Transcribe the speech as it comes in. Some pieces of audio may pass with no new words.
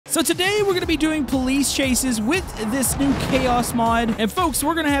So today we're going to be doing police chases with this new chaos mod. And folks,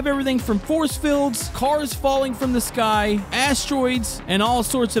 we're going to have everything from force fields, cars falling from the sky, asteroids, and all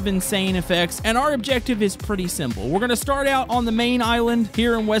sorts of insane effects. And our objective is pretty simple. We're going to start out on the main island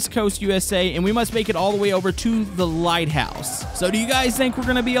here in West Coast, USA, and we must make it all the way over to the lighthouse. So do you guys think we're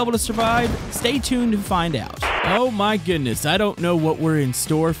going to be able to survive? Stay tuned to find out. Oh my goodness, I don't know what we're in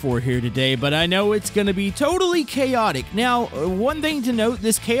store for here today, but I know it's going to be totally chaotic. Now, one thing to note,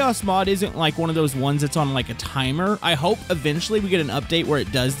 this chaos mod isn't like one of those ones that's on like a timer. I hope eventually we get an update where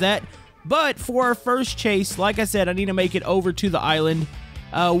it does that. But for our first chase, like I said, I need to make it over to the island.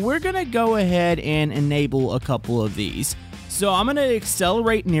 We're going to go ahead and enable a couple of these. So I'm going to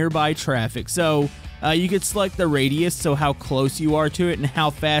accelerate nearby traffic. So you could select the radius, so how close you are to it and how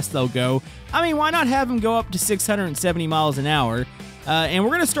fast they'll go. I mean, why not have them go up to 670 miles an hour? And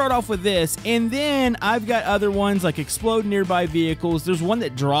we're going to start off with this, and then I've got other ones like explode nearby vehicles. There's one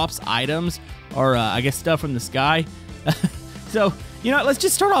that drops items, or I guess stuff from the sky. So, you know, let's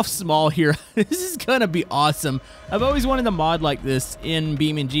just start off small here. This is going to be awesome. I've always wanted a mod like this in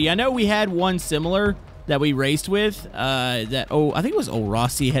BeamNG. I know we had one similar that we raced with I think it was old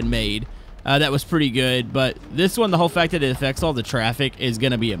Rossi had made. That was pretty good, but this one, the whole fact that it affects all the traffic is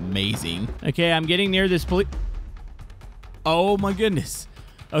going to be amazing. Okay, I'm getting near this police... Oh my goodness.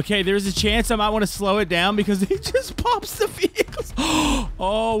 Okay, there's a chance I might want to slow it down because it just pops the vehicles.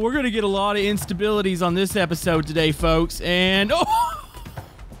 Oh, we're going to get a lot of instabilities on this episode today, folks. And, all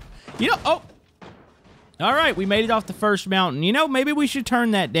right, we made it off the first mountain. You know, maybe we should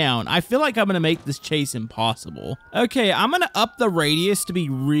turn that down. I feel like I'm going to make this chase impossible. Okay, I'm going to up the radius to be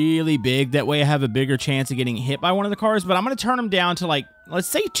really big. That way I have a bigger chance of getting hit by one of the cars. But I'm going to turn them down to, like, let's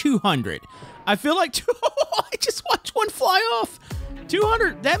say 200. I feel like... I just watched one fly off.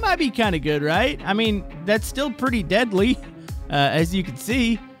 200, that might be kind of good, right? I mean, that's still pretty deadly, as you can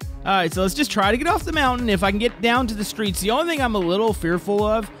see. All right, so let's just try to get off the mountain. If I can get down to the streets, the only thing I'm a little fearful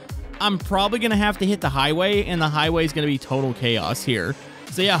of, I'm probably going to have to hit the highway, and the highway is going to be total chaos here.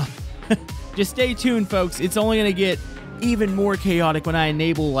 So yeah, just stay tuned, folks. It's only going to get even more chaotic when I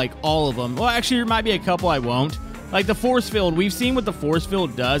enable, like, all of them. Well, actually, there might be a couple I won't. Like the force field, we've seen what the force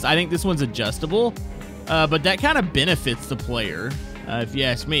field does. I think this one's adjustable, but that kind of benefits the player, if you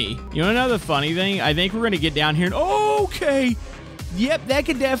ask me. You want to know the funny thing? I think we're going to get down here and, okay. Yep, that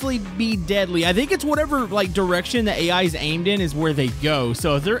could definitely be deadly. I think it's whatever, like, direction the AI is aimed in is where they go.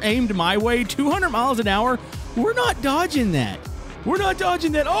 So if they're aimed my way, 200 miles an hour, we're not dodging that. We're not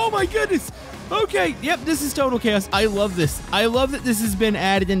dodging that. Oh, my goodness. Okay, yep, this is total chaos. I love this. I love that this has been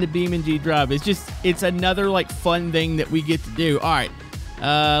added into BeamNG Drive. It's another, like, fun thing that we get to do. All right,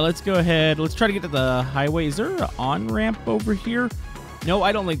 let's go ahead. Let's try to get to the highway. Is there an on-ramp over here? No,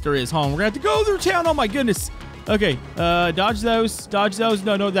 I don't think there is. Hold on, we're going to have to go through town. Oh, my goodness. Okay, dodge those. Dodge those.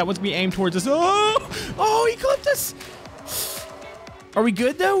 No, that one's going to be aimed towards us. Oh, he clipped us. Are we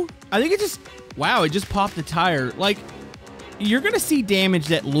good, though? I think it just... Wow, it just popped the tire. Like... You're going to see damage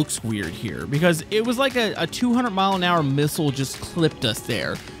that looks weird here because it was like a 200-mile-an-hour missile just clipped us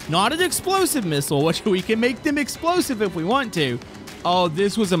there. Not an explosive missile, which we can make them explosive if we want to. Oh,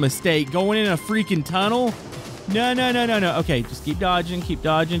 this was a mistake. Going in a freaking tunnel? No. Okay, just keep dodging,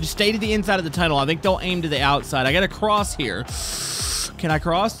 Just stay to the inside of the tunnel. I think they'll aim to the outside. I got to cross here. Can I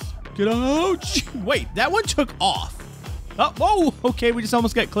cross? Get out. Wait, that one took off. Oh, whoa. Okay, we just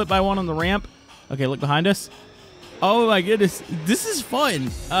almost got clipped by one on the ramp. Okay, look behind us. Oh my goodness, this is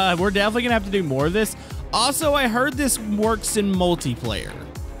fun. We're definitely gonna have to do more of this. Also, I heard this works in multiplayer.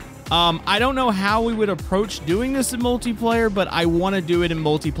 I don't know how we would approach doing this in multiplayer, but I want to do it in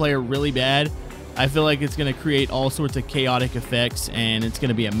multiplayer really bad. I feel like it's gonna create all sorts of chaotic effects, and it's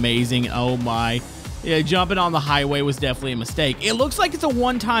gonna be amazing. Oh my. Yeah, jumping on the highway was definitely a mistake. It looks like it's a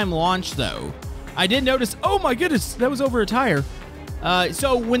one-time launch, though. I did notice, oh my goodness, that was over a tire.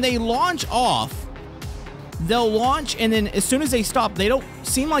 So when they launch off, they'll launch, and then as soon as they stop, they don't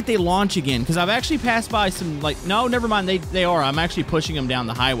seem like they launch again, because I've actually passed by some, like, no, never mind, they are. I'm actually pushing them down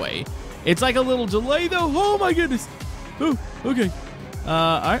the highway. It's like a little delay, though. Oh, my goodness. Oh, okay.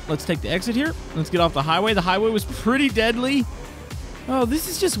 All right, let's take the exit here. Let's get off the highway. The highway was pretty deadly. Oh, this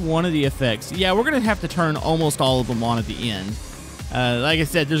is just one of the effects. Yeah, we're going to have to turn almost all of them on at the end. Like I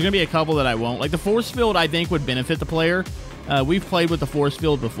said, there's going to be a couple that I won't. Like, the force field, I think, would benefit the player. We've played with the force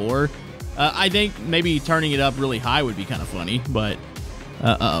field before. I think maybe turning it up really high would be kind of funny, but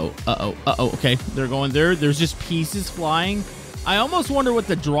okay, they're going there. There's just pieces flying. I almost wonder what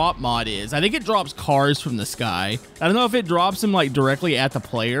the drop mod is. I think it drops cars from the sky. I don't know if it drops them like directly at the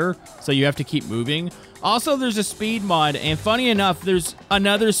player, so you have to keep moving. Also, there's a speed mod, and funny enough, there's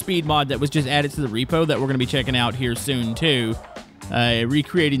another speed mod that was just added to the repo that we're going to be checking out here soon, too.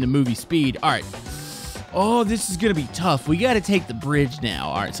 recreating the movie speed. All right. Oh, this is going to be tough. We got to take the bridge now.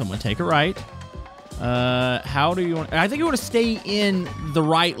 All right, so I'm going to take a right. How do you want... I think you want to stay in the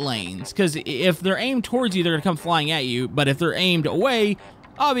right lanes, because if they're aimed towards you, they're going to come flying at you. But if they're aimed away,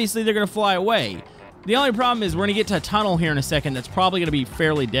 obviously they're going to fly away. The only problem is we're going to get to a tunnel here in a second that's probably going to be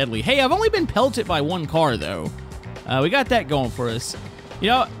fairly deadly. Hey, I've only been pelted by one car, though. We got that going for us. You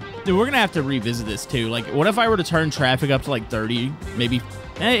know, dude, we're going to have to revisit this, too. Like, what if I were to turn traffic up to, like, 30, maybe...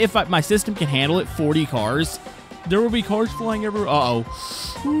 If my system can handle it, 40 cars, there will be cars flying everywhere.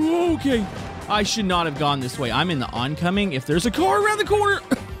 Uh-oh. Okay. I should not have gone this way. I'm in the oncoming. If there's a car around the corner...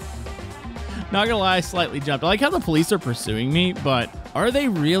 Not gonna lie, I slightly jumped. I like how the police are pursuing me, but are they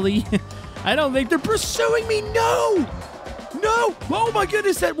really? I don't think they're pursuing me. No! No! Oh my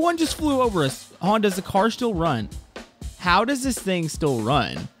goodness, that one just flew over us. Hon, does the car still run? How does this thing still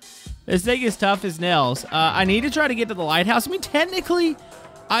run? This thing is tough as nails. I need to try to get to the lighthouse. I mean, technically...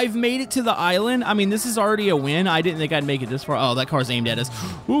 I've made it to the island. I mean, this is already a win. I didn't think I'd make it this far. Oh, that car's aimed at us.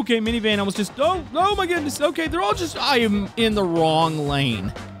 Okay, minivan almost just... Oh my goodness. Okay, they're all just... I am in the wrong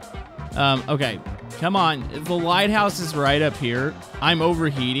lane. Okay, come on. The lighthouse is right up here. I'm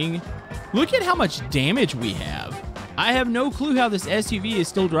overheating. Look at how much damage we have. I have no clue how this SUV is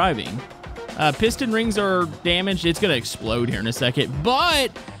still driving. Piston rings are damaged. It's going to explode here in a second.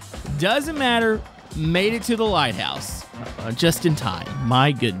 But doesn't matter. Made it to the lighthouse. Just in time.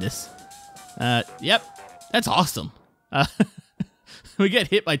 My goodness. Yep. That's awesome. We get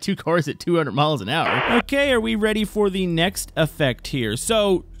hit by 2 cars at 200 miles an hour. Okay, are we ready for the next effect here?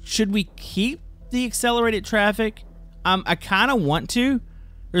 So, should we keep the accelerated traffic? I kind of want to.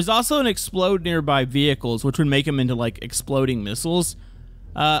 There's also an explode nearby vehicles, which would make them into, like, exploding missiles.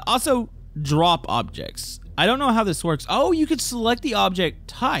 Also, drop objects. I don't know how this works. Oh, you could select the object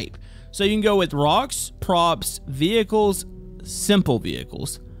type. So you can go with rocks, props, vehicles, simple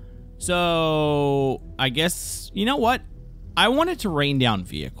vehicles. So I guess, you know what? I wanted to rain down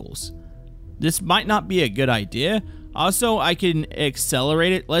vehicles. This might not be a good idea. Also, I can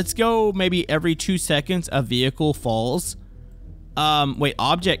accelerate it. Let's go maybe every 2 seconds a vehicle falls. Wait,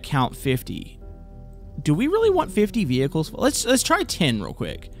 object count 50. Do we really want 50 vehicles? Let's try 10 real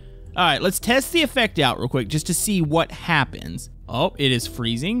quick. All right, let's test the effect out real quick just to see what happens. Oh, it is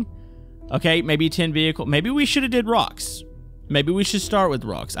freezing. Okay, maybe 10 vehicle. Maybe we should have did rocks. Maybe we should start with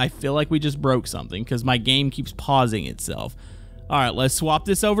rocks. I feel like we just broke something because my game keeps pausing itself. All right, let's swap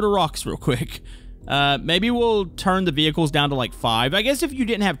this over to rocks real quick. Maybe we'll turn the vehicles down to like 5. I guess if you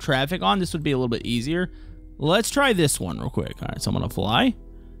didn't have traffic on, this would be a little bit easier. Let's try this one real quick. All right, so I'm gonna fly.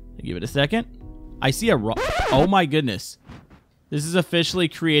 Give it a second. I see a rock. Oh my goodness. This is officially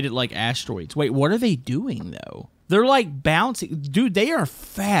created like asteroids. Wait, what are they doing though? They're like bouncing. Dude, they are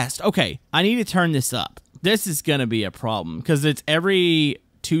fast. Okay, I need to turn this up. This is going to be a problem because it's every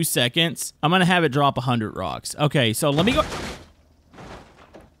 2 seconds. I'm going to have it drop 100 rocks. Okay, so let me go.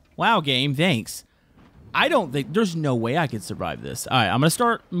 Wow, game, thanks. I don't think, there's no way I could survive this. All right, I'm going to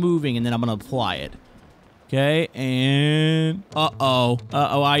start moving and then I'm going to apply it. Okay, and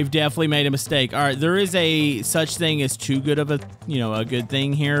I've definitely made a mistake. All right, there is a such thing as too good of a, a good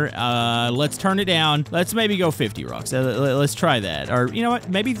thing here. Let's turn it down. Let's maybe go 50 rocks. Let's try that. Or, you know what,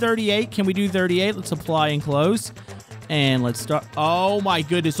 maybe 38. Can we do 38? Let's apply and close. And let's start. Oh my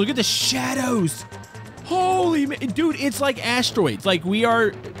goodness, look at the shadows. Holy, dude, it's like asteroids. Like we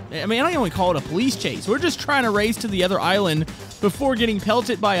are, I mean, I don't even call it a police chase. We're just trying to race to the other island before getting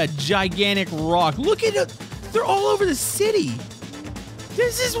pelted by a gigantic rock. Look at it. They're all over the city.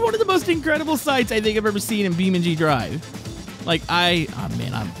 This is one of the most incredible sights I think I've ever seen in BeamNG Drive. Like, oh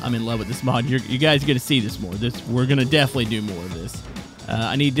man, I'm in love with this mod. You guys are going to see this more. We're going to definitely do more of this.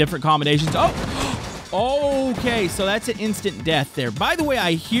 I need different combinations. Oh, okay. So that's an instant death there. By the way,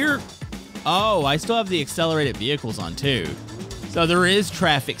 I hear... Oh, I still have the accelerated vehicles on too. So there is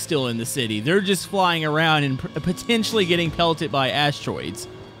traffic still in the city. They're just flying around and potentially getting pelted by asteroids.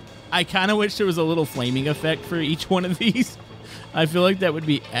 I kind of wish there was a little flaming effect for each one of these. I feel like that would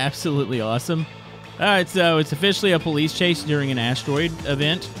be absolutely awesome. All right, so it's officially a police chase during an asteroid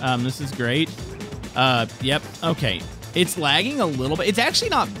event. This is great. Yep, okay. It's lagging a little bit. It's actually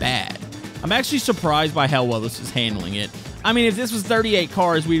not bad. I'm actually surprised by how well this is handling it. I mean, if this was 38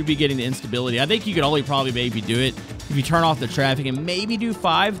 cars, we would be getting the instability. I think you could only probably maybe do it if you turn off the traffic and maybe do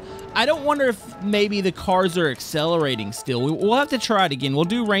 5. I don't wonder if maybe the cars are accelerating still. We'll have to try it again. We'll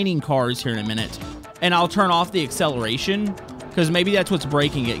do raining cars here in a minute. And I'll turn off the acceleration because maybe that's what's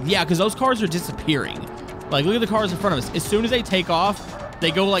breaking it. Yeah, because those cars are disappearing. Like, look at the cars in front of us. As soon as they take off, they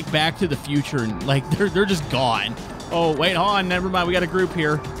go, like, back to the future and, like, they're just gone. Oh, wait, hold on. Never mind. We got a group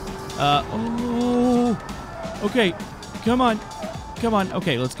here. Oh, okay. Come on. Come on.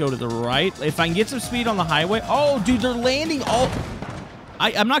 Okay, let's go to the right. If I can get some speed on the highway. Oh, dude, they're landing all...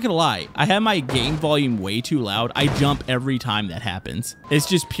 I'm not gonna lie. I have my game volume way too loud. I jump every time that happens. It's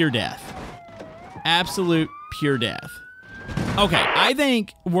just pure death. Absolute pure death. Okay, I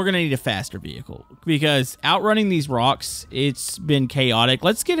think we're gonna need a faster vehicle because outrunning these rocks, it's been chaotic.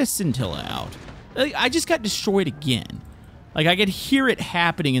 Let's get a scintilla out. I just got destroyed again. Like, I could hear it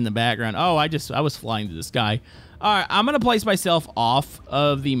happening in the background. Oh, I was flying to the sky. All right, I'm gonna place myself off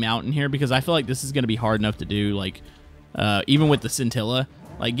of the mountain here because I feel like this is gonna be hard enough to do. Like, even with the scintilla,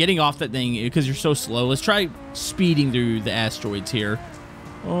 like getting off that thing because you're so slow. Let's try speeding through the asteroids here.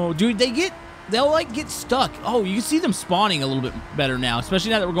 Oh, dude, they'll like get stuck. Oh, you can see them spawning a little bit better now,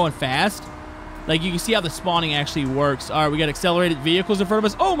 especially now that we're going fast. Like, you can see how the spawning actually works. All right, we got accelerated vehicles in front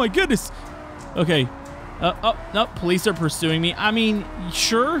of us. Oh my goodness. Okay. Oh, no, police are pursuing me. I mean,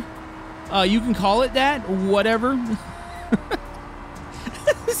 sure. You can call it that. Whatever.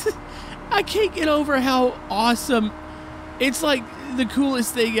 I can't get over how awesome. It's like the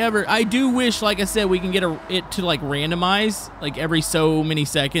coolest thing ever. I do wish, like I said, we can get it to like randomize like every so many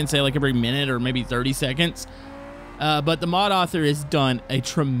seconds, say like every minute or maybe 30 seconds. But the mod author has done a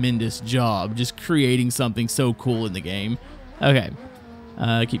tremendous job just creating something so cool in the game. Okay.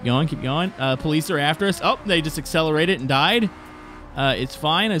 Keep going, keep going. Police are after us. Oh, they just accelerated and died. It's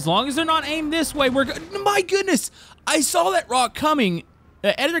fine. As long as they're not aimed this way, we're good. My goodness. I saw that rock coming.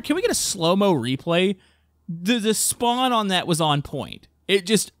 Editor, can we get a slow-mo replay? The spawn on that was on point. It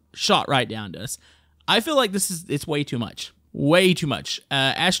just shot right down to us. I feel like it's way too much. Way too much.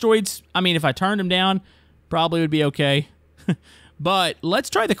 Asteroids, I mean, if I turned them down, probably would be okay. But let's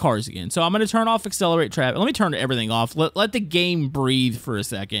try the cars again. So I'm going to turn off accelerate traffic. Let me turn everything off. Let the game breathe for a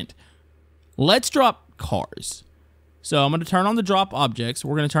second. Let's drop cars. So I'm going to turn on the drop objects.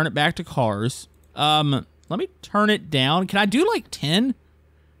 We're going to turn it back to cars. Let me turn it down. Can I do like 10?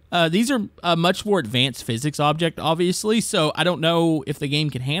 These are a much more advanced physics object, obviously. So I don't know if the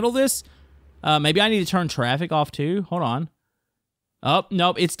game can handle this. Maybe I need to turn traffic off too. Hold on. Oh,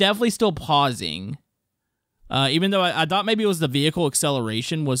 nope. It's definitely still pausing. Even though I thought maybe it was the vehicle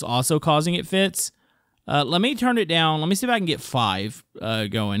acceleration was also causing it fits. Let me turn it down. Let me see if I can get 5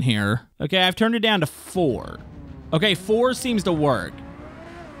 going here. Okay, I've turned it down to 4. Okay, 4 seems to work.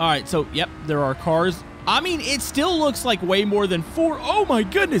 All right, so, yep, there are cars. I mean, it still looks like way more than 4. Oh, my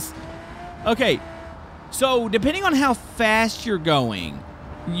goodness. Okay, so depending on how fast you're going,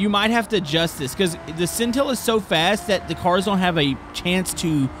 you might have to adjust this because the scintilla is so fast that the cars don't have a chance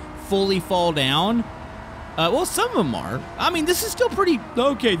to fully fall down. Well, some of them are. I mean, this is still pretty...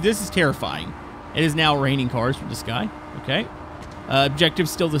 Okay, this is terrifying. It is now raining cars from the sky. Okay.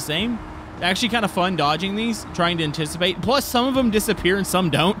 Objective's still the same. Actually kind of fun dodging these, trying to anticipate. Plus, some of them disappear and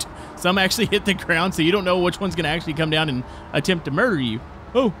some don't. Some actually hit the ground, so you don't know which one's going to actually come down and attempt to murder you.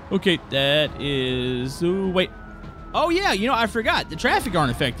 Oh, okay. That is... Oh, wait. Oh, yeah, you know, I forgot. The traffic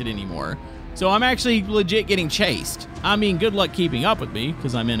aren't affected anymore. So I'm actually legit getting chased. I mean, good luck keeping up with me,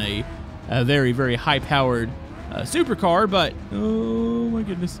 because I'm in a very, very high-powered supercar, but... Oh, my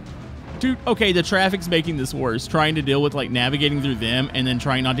goodness. Dude, okay, the traffic's making this worse. Trying to deal with, like, navigating through them and then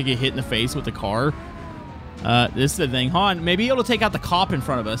trying not to get hit in the face with the car. This is the thing. Hold on, maybe it'll take out the cop in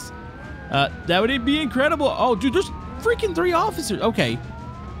front of us. That would be incredible. Oh, dude, there's freaking 3 officers. Okay.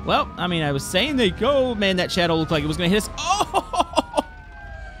 Well, I mean, I was saying they go. Man, that shadow looked like it was going to hit us. Oh!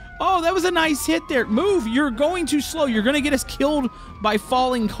 Oh, that was a nice hit there. Move. You're going too slow. You're going to get us killed by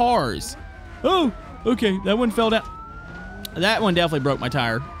falling cars. Oh, okay. That one fell down. That one definitely broke my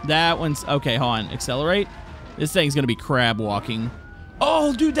tire. That one's... Okay, hold on. Accelerate. This thing's going to be crab walking.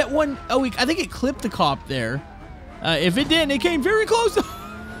 Oh, dude, that one... Oh, I think it clipped the cop there. If it didn't, it came very close.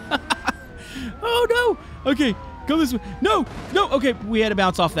 Oh, no. Okay, go this way. No, no. Okay, we had to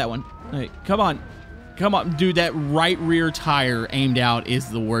bounce off that one. All right, come on. Come on. Dude, that right rear tire aimed out is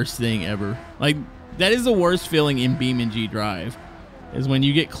the worst thing ever. Like, that is the worst feeling in BeamNG Drive, is when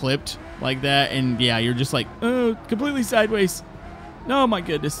you get clipped like that, and yeah, you're just like, oh, completely sideways. Oh, my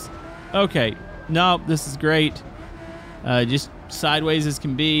goodness. Okay. No, this is great. Just sideways as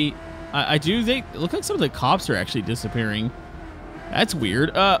can be. I do think... It looks like some of the cops are actually disappearing. That's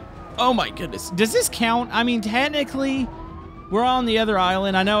weird. Oh, my goodness. Does this count? I mean, technically... We're on the other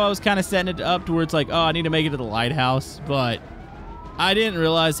island. I know I was kind of setting it up to where it's like, oh, I need to make it to the lighthouse, but I didn't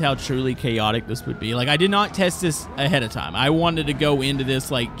realize how truly chaotic this would be. Like, I did not test this ahead of time. I wanted to go into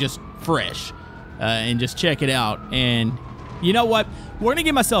this, like, just fresh and just check it out. And you know what? We're going to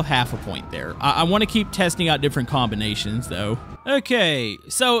give myself half a point there. I want to keep testing out different combinations, though. Okay,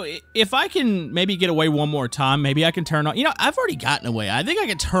 so if I can maybe get away one more time, maybe I can turn on... You know, I've already gotten away. I think I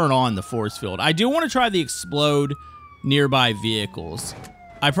can turn on the force field. I do want to try the explode nearby vehicles.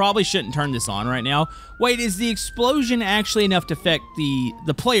 I probably shouldn't turn this on right now. Wait, is the explosion actually enough to affect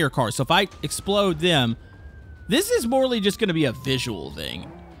the player cars? So if I explode them, this is morely just going to be a visual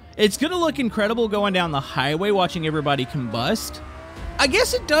thing. It's going to look incredible going down the highway watching everybody combust. I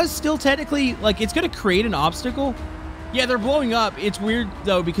guess it does still technically, like, it's going to create an obstacle. Yeah, they're blowing up. It's weird,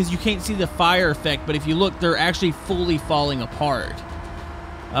 though, because you can't see the fire effect, but if you look, they're actually fully falling apart.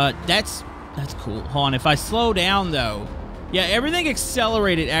 That's cool. Hold on, if I slow down, though, yeah, everything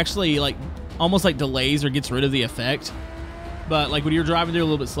accelerated actually, like, almost like delays or gets rid of the effect. But, like, when you're driving through a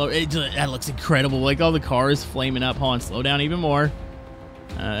little bit slow, that looks incredible. Like, all the cars flaming up. Hold on, slow down even more.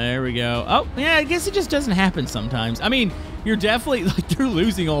 There we go. Oh, yeah, I guess it just doesn't happen sometimes. I mean, you're definitely, like, they're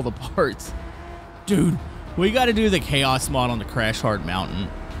losing all the parts. Dude, we got to do the chaos mod on the Crash Hard Mountain.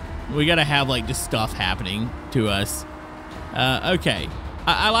 We got to have, like, just stuff happening to us. Okay.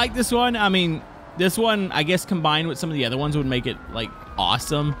 I like this one. I mean, this one, I guess, combined with some of the other ones would make it, like,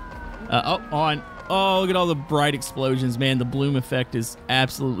 awesome. Oh, look at all the bright explosions, man. The bloom effect is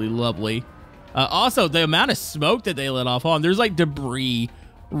absolutely lovely. Also, the amount of smoke that they let off. Hold on, there's, like, debris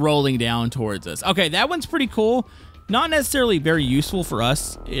rolling down towards us. Okay, that one's pretty cool. Not necessarily very useful for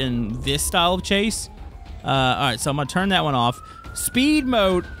us in this style of chase. All right, so I'm going to turn that one off. Speed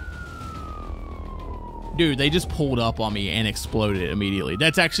mode. Dude, they just pulled up on me and exploded immediately.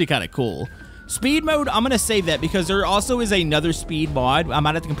 That's actually kind of cool. Speed mode, I'm going to save that because there also is another speed mod. I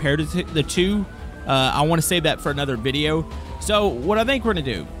might have to compare the two. I want to save that for another video. So what I think we're going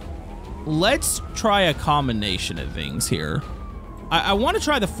to do, let's try a combination of things here. I want to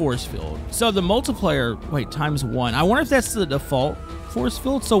try the force field. So the multiplier, wait, times 1. I wonder if that's the default force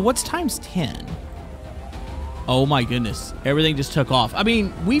field. So what's times 10? Oh my goodness, everything just took off. I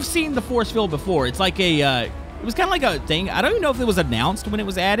mean, we've seen the force field before. It's like a, it was kind of like a thing. I don't even know if it was announced when it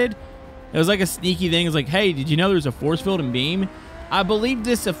was added. It was like a sneaky thing. It's like, hey, did you know there's a force field in Beam? I believe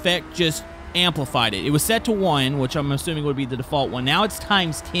this effect just amplified it. It was set to 1, which I'm assuming would be the default one. Now it's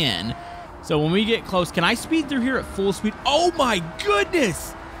times 10. So when we get close, can I speed through here at full speed? Oh my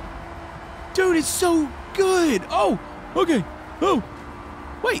goodness! Dude, it's so good! Oh, okay. Oh,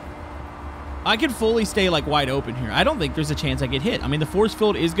 wait. I can fully stay, like, wide open here. I don't think there's a chance I get hit. I mean, the force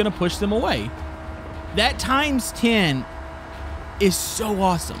field is going to push them away. That times 10 is so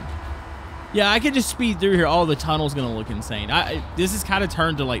awesome. Yeah, I could just speed through here. Oh, the tunnel's going to look insane. This is kind of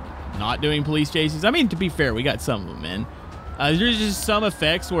turned to, like, not doing police chases. I mean, to be fair, we got some of them, man. There's just some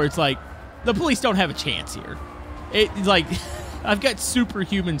effects where it's like, the police don't have a chance here. It's like, I've got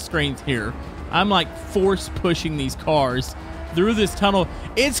superhuman strength here. I'm, like, force pushing these cars through this tunnel.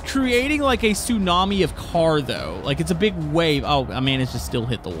 It's creating, like, a tsunami of car, though. Like, it's a big wave. Oh, I mean, it's just still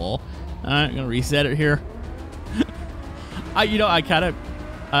hit the wall. All right, I'm going to reset it here. I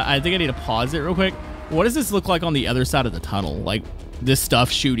think I need to pause it real quick. What does this look like on the other side of the tunnel? Like, this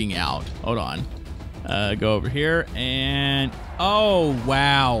stuff shooting out. Hold on. Go over here and... Oh,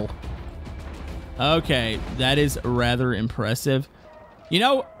 wow. Okay, that is rather impressive. You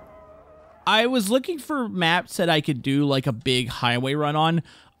know, I was looking for maps that I could do, like, a big highway run on.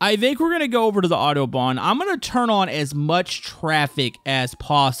 I think we're going to go over to the Autobahn. I'm going to turn on as much traffic as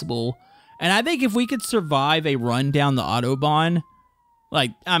possible. And I think if we could survive a run down the Autobahn...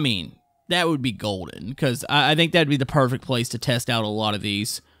 Like, I mean, that would be golden, because I think that'd be the perfect place to test out a lot of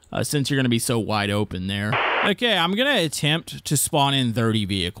these, since you're going to be so wide open there. Okay, I'm going to attempt to spawn in 30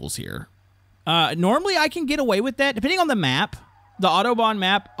 vehicles here. Normally, I can get away with that, depending on the map. The Autobahn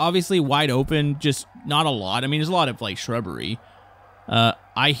map, obviously wide open, just not a lot. I mean, there's a lot of, like, shrubbery.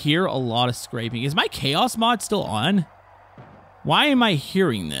 I hear a lot of scraping. Is my chaos mod still on? Why am I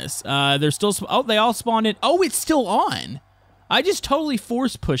hearing this? They're still... Oh, they all spawned in. Oh, it's still on. I just totally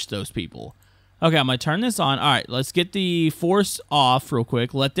force pushed those people. Okay, I'm going to turn this on. All right, let's get the force off real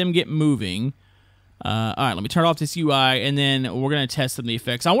quick. Let them get moving. All right, let me turn off this UI, and then we're going to test some of the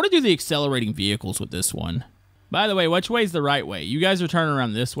effects. I want to do the accelerating vehicles with this one. By the way, which way is the right way? You guys are turning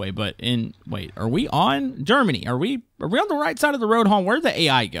around this way, but in... Wait, are we on Germany? Are we on the right side of the road, home? Where's the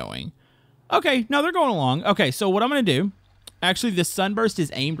AI going? Okay, no, they're going along. Okay, so what I'm going to do... Actually, this sunburst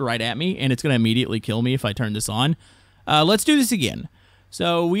is aimed right at me, and it's going to immediately kill me if I turn this on. Let's do this again.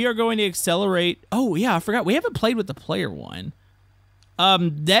 So we are going to accelerate. Oh, yeah, I forgot. We haven't played with the player one.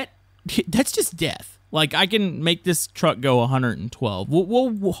 That's just death. Like, I can make this truck go 112.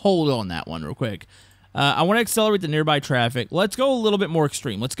 We'll hold on that one real quick. I want to accelerate the nearby traffic. Let's go a little bit more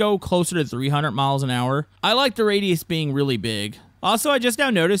extreme. Let's go closer to 300 miles an hour. I like the radius being really big. Also, I just now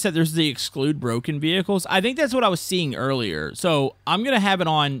noticed that there's the exclude broken vehicles. I think that's what I was seeing earlier. So I'm going to have it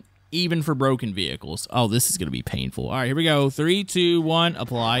on even for broken vehicles. Oh, this is going to be painful. All right, here we go. 3, 2, 1,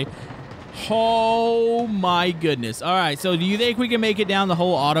 apply. Oh my goodness. All right, so do you think we can make it down the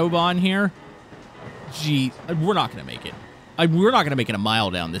whole Autobahn here? Gee, we're not gonna make it. We're not gonna make it a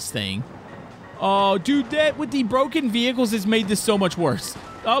mile down this thing. Oh, dude, that with the broken vehicles has made this so much worse.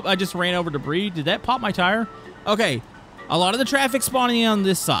 Oh, I just ran over debris. Did that pop my tire? Okay, a lot of the traffic spawning on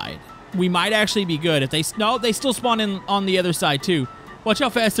this side. We might actually be good if they... No, they still spawn in on the other side, too. Watch how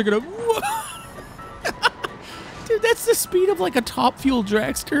fast they're gonna... Dude, that's the speed of, like, a top fuel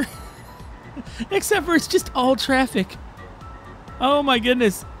dragster. Except for it's just all traffic. Oh, my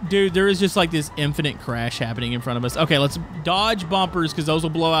goodness. Dude, there is just, like, this infinite crash happening in front of us. Okay, let's dodge bumpers, because those will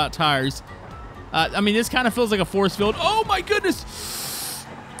blow out tires. I mean, this kind of feels like a force field. Oh, my goodness.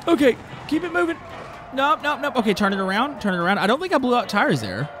 Okay, keep it moving. Nope, nope, nope. Okay, turn it around. Turn it around. I don't think I blew out tires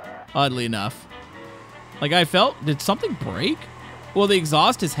there, oddly enough. Like, I felt... Did something break? Well, the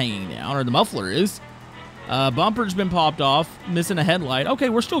exhaust is hanging down, or the muffler is. Bumper's been popped off. Missing a headlight. Okay,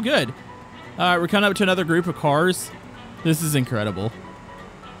 we're still good. All right, we're coming up to another group of cars. This is incredible.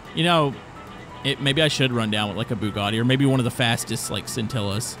 You know, maybe I should run down with, like, a Bugatti, or maybe one of the fastest, like,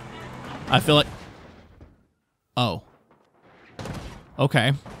 Scintillas. I feel like... Oh.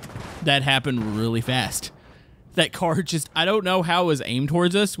 Okay. That happened really fast. That car just... I don't know how it was aimed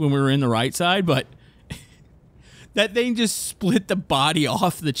towards us when we were in the right side, but... that thing just split the body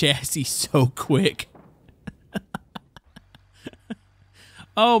off the chassis so quick.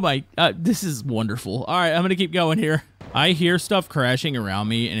 Oh my... this is wonderful. All right, I'm going to keep going here. I hear stuff crashing around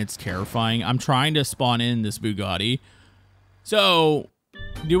me, and it's terrifying. I'm trying to spawn in this Bugatti. So...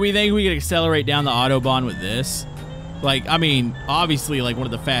 do we think we could accelerate down the Autobahn with this? Like, I mean, obviously, like, one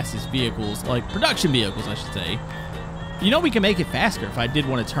of the fastest vehicles, like, production vehicles, I should say. You know, we can make it faster if I did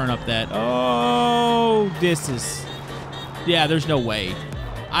want to turn up that. Oh, this is... Yeah, there's no way.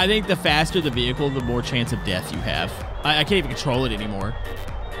 I think the faster the vehicle, the more chance of death you have. I can't even control it anymore.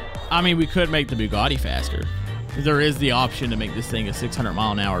 I mean, we could make the Bugatti faster. There is the option to make this thing a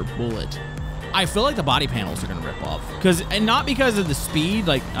 600-mile-an-hour bullet. I feel like the body panels are going to rip off. And not because of the speed.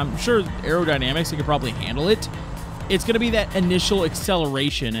 Like, I'm sure aerodynamics, you could probably handle it. It's going to be that initial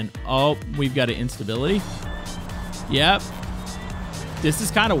acceleration. And, oh, we've got an instability. Yep. This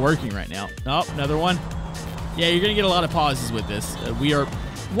is kind of working right now. Oh, another one. Yeah, you're going to get a lot of pauses with this.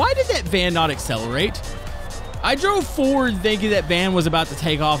 Why did that van not accelerate? I drove forward thinking that van was about to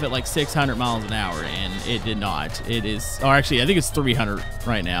take off at like 600 miles an hour, and it did not. It is... Or actually, I think it's 300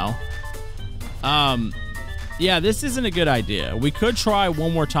 right now. Yeah, this isn't a good idea. We could try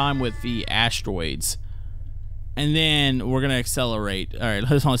one more time with the asteroids, and then we're gonna accelerate. All right,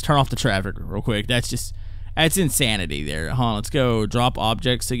 let's turn off the traffic real quick. That's insanity there. Hold on, let's go drop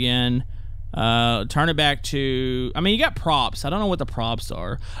objects again. Turn it back to... I mean, you got props. I don't know what the props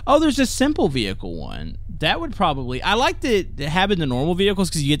are. Oh, there's a simple vehicle one. That would probably... I like having the normal vehicles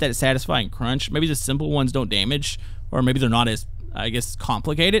because you get that satisfying crunch. Maybe the simple ones don't damage, or maybe they're not as, I guess,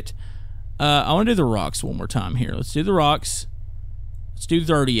 complicated. I want to do the rocks one more time here. Let's do the rocks. Let's do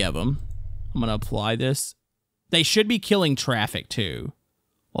 30 of them. I'm going to apply this. They should be killing traffic, too.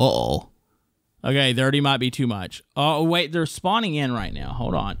 Uh-oh. Okay, 30 might be too much. Oh, wait, they're spawning in right now.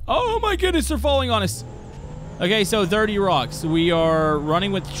 Hold on. Oh, my goodness, they're falling on us. Okay, so 30 rocks. We are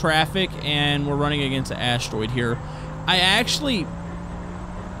running with traffic, and we're running against an asteroid here. I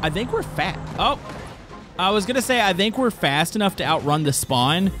think we're fast. Oh, I was going to say I think we're fast enough to outrun the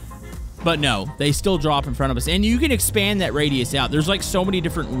spawn. But no, they still drop in front of us. And you can expand that radius out. There's like so many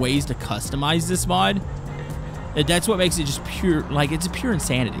different ways to customize this mod. That's what makes it just pure, like it's a pure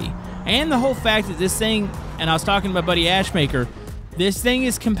insanity. And the whole fact that this thing, and I was talking to my buddy Ashmaker, this thing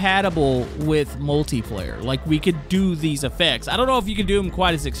is compatible with multiplayer. Like we could do these effects. I don't know if you can do them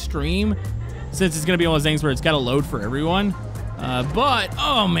quite as extreme, since it's going to be one of those things where it's got to load for everyone. But,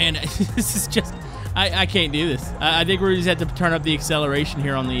 oh man, this is just... I can't do this. I think we just have to turn up the acceleration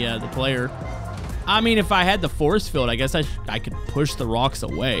here on the player. I mean, if I had the force field, I guess I could push the rocks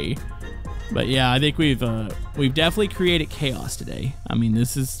away. But yeah, I think we've definitely created chaos today. I mean,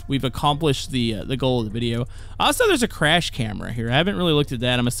 we've accomplished the goal of the video. Also, there's a crash camera here. I haven't really looked at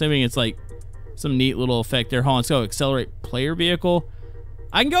that. I'm assuming it's like some neat little effect there. Hold on, let's go accelerate player vehicle.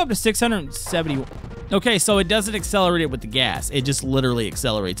 I can go up to 670. Okay, so it doesn't accelerate it with the gas. It just literally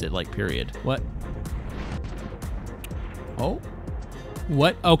accelerates it, like, period. What? Oh,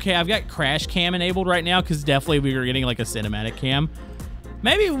 what? Okay, I've got crash cam enabled right now because definitely we were getting like a cinematic cam.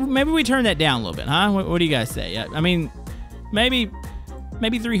 Maybe we turn that down a little bit, huh? What do you guys say? I mean, maybe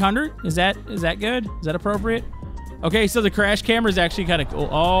 300. Is that good? Is that appropriate? Okay, so the crash camera is actually kind of cool.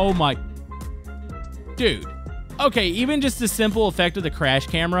 Oh my, dude. Okay, even just the simple effect of the crash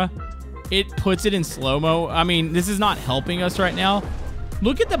camera, it puts it in slow-mo. I mean, this is not helping us right now,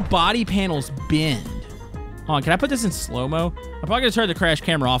 Look at the body panels bend. Hold on, can I put this in slow-mo? I'm probably gonna turn the crash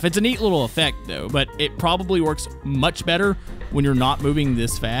camera off. It's a neat little effect though, but it probably works much better when you're not moving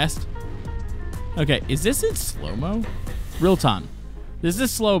this fast. Okay, is this in slow-mo? Real time. This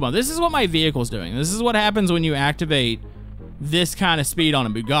is slow-mo. This is what my vehicle's doing. This is what happens when you activate this kind of speed on a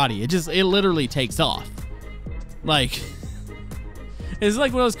Bugatti. It literally takes off. Like, it's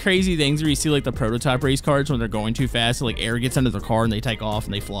like one of those crazy things where you see like the prototype race cars when they're going too fast, so like air gets under their car and they take off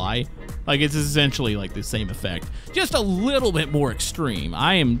and they fly. Like, it's essentially like the same effect, just a little bit more extreme.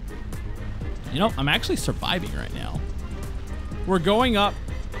 I'm actually surviving right now. We're going up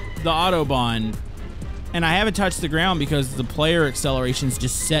the Autobahn, and I haven't touched the ground because the player acceleration's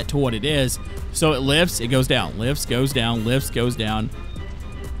just set to what it is. So it lifts, it goes down, lifts, goes down, lifts, goes down.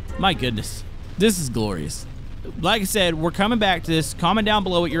 My goodness, this is glorious. Like I said, we're coming back to this. Comment down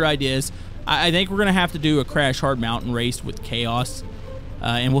below what your idea is. I think we're going to have to do a Crash Hard Mountain race with Chaos.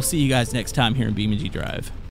 And we'll see you guys next time here in BeamNG Drive.